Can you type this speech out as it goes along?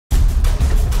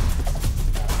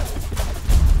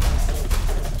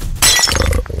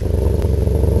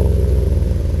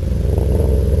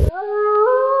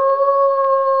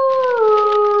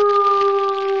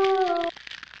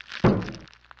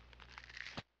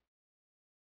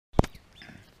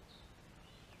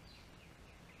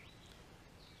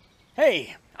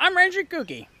Hey, I'm Ranger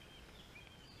Kooky.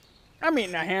 I'm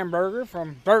eating a hamburger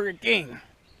from Burger King.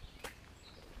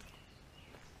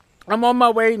 I'm on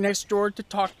my way next door to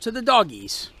talk to the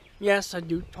doggies. Yes, I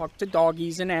do talk to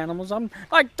doggies and animals. I'm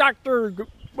like Dr.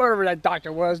 whatever that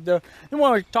doctor was, the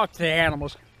one who talked to the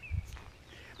animals.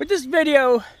 But this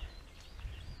video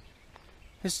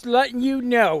is letting you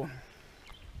know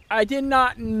I did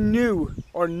not knew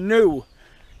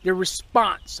the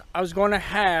response I was going to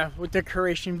have with the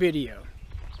creation video.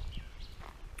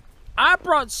 I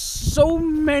brought so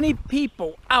many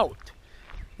people out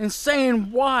and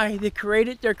saying why they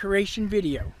created their creation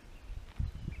video.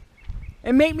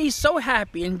 It made me so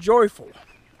happy and joyful.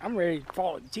 I'm ready to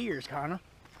fall in tears, kinda.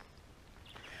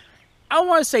 I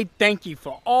want to say thank you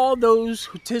for all those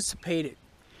who participated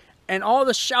and all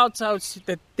the shouts outs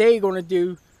that they're going to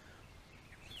do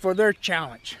for their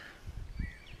challenge.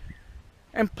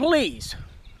 And please,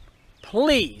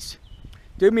 please,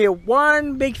 do me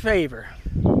one big favor.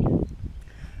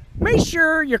 Make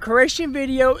sure your creation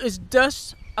video is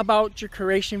just about your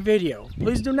creation video.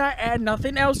 Please do not add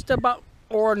nothing else about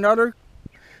or another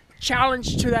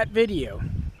challenge to that video.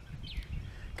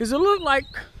 Because it looked like,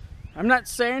 I'm not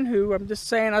saying who, I'm just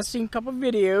saying I've seen a couple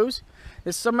videos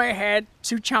that somebody had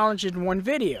 2 challenges in one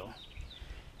video.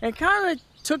 And it kind of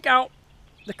took out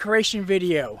the creation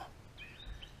video.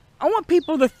 I want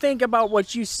people to think about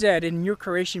what you said in your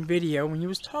creation video when you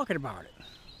was talking about it.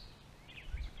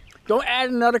 Don't add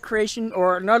another creation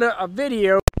or another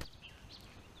video.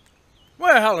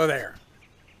 Well, hello there.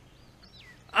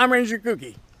 I'm Ranger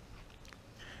Kooky.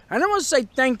 And I want to say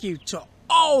thank you to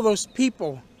all those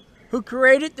people who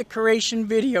created the creation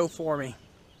video for me.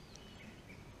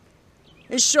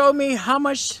 It showed me how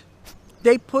much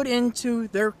they put into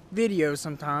their videos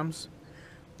sometimes.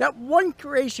 That one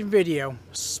creation video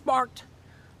sparked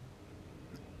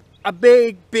a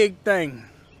big thing.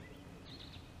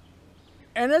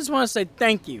 And I just want to say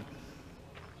thank you.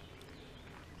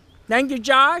 Thank you,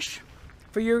 Josh,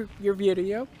 for your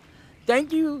video.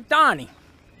 Thank you, Donnie.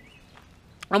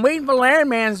 I'm waiting for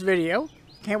Landman's video.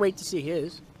 Can't wait to see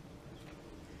his.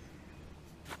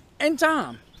 And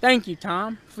Tom. Thank you,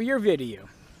 Tom, for your video.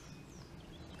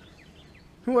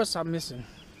 Who else I'm missing?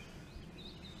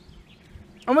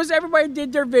 Almost everybody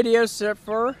did their videos except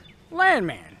for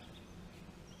Landman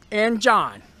and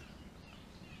John.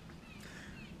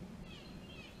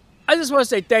 I just want to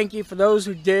say thank you for those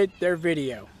who did their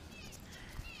video.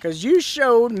 Because you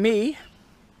showed me,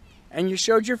 and you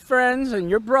showed your friends and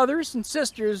your brothers and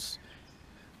sisters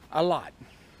a lot.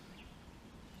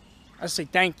 I say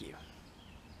thank you.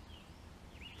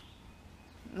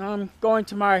 Now I'm going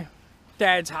to my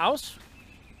dad's house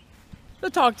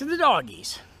to talk to the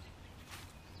doggies.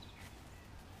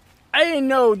 I didn't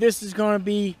know this is going to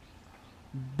be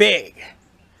big.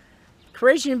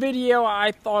 Creation video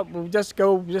I thought would just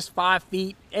go just 5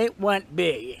 feet. It went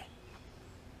big.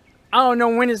 I don't know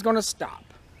when it's going to stop.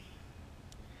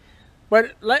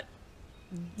 But let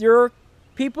your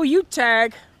people you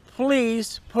tag,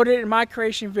 please put it in my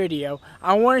creation video.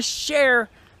 I want to share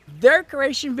their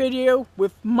creation video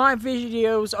with my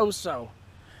videos also.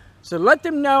 So let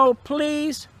them know,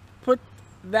 please put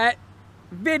that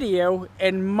video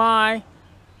in my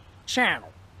channel.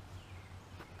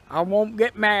 I won't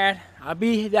get mad. I'll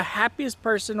be the happiest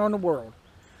person on the world.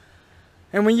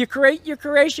 And when you create your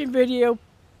creation video,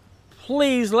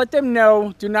 please let them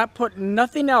know, do not put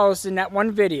nothing else in that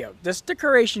one video. Just the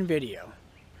creation video.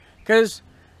 Because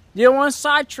you don't want to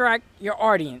sidetrack your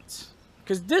audience.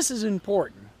 Because this is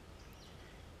important.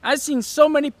 I've seen so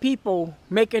many people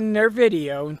making their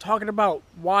video and talking about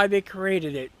why they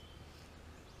created it.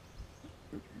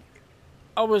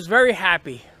 I was very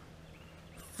happy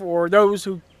for those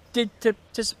who did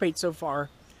participate so far.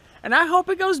 And I hope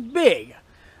it goes big.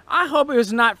 I hope it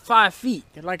was not 5 feet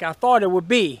like I thought it would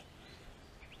be.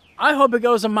 I hope it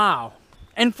goes a mile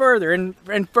and further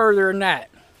and further than that.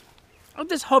 I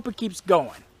just hope it keeps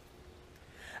going.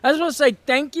 I just want to say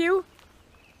thank you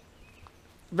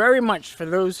very much for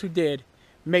those who did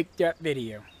make that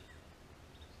video.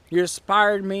 You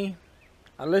inspired me.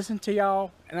 I listened to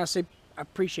y'all and I say I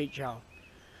appreciate y'all.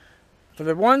 For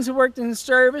the ones who worked in the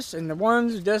service and the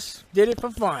ones who just did it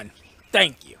for fun,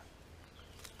 thank you.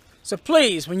 So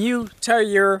please, when you tell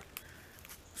your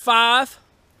 5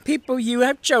 people you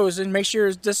have chosen, make sure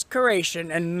it's just creation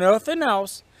and nothing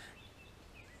else.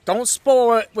 Don't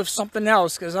spoil it with something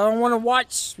else, because I don't want to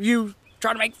watch you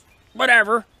try to make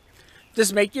whatever.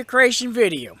 Just make your creation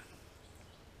video.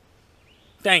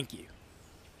 Thank you.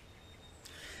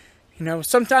 You know,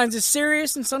 sometimes it's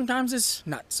serious and sometimes it's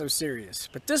not so serious.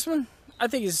 But this one, I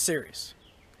think is serious.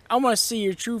 I want to see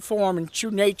your true form and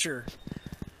true nature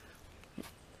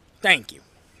Thank you.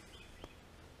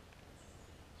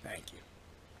 Thank you.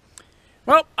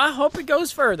 Well, I hope it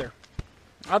goes further.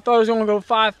 I thought it was going to go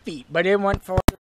 5 feet, but it went for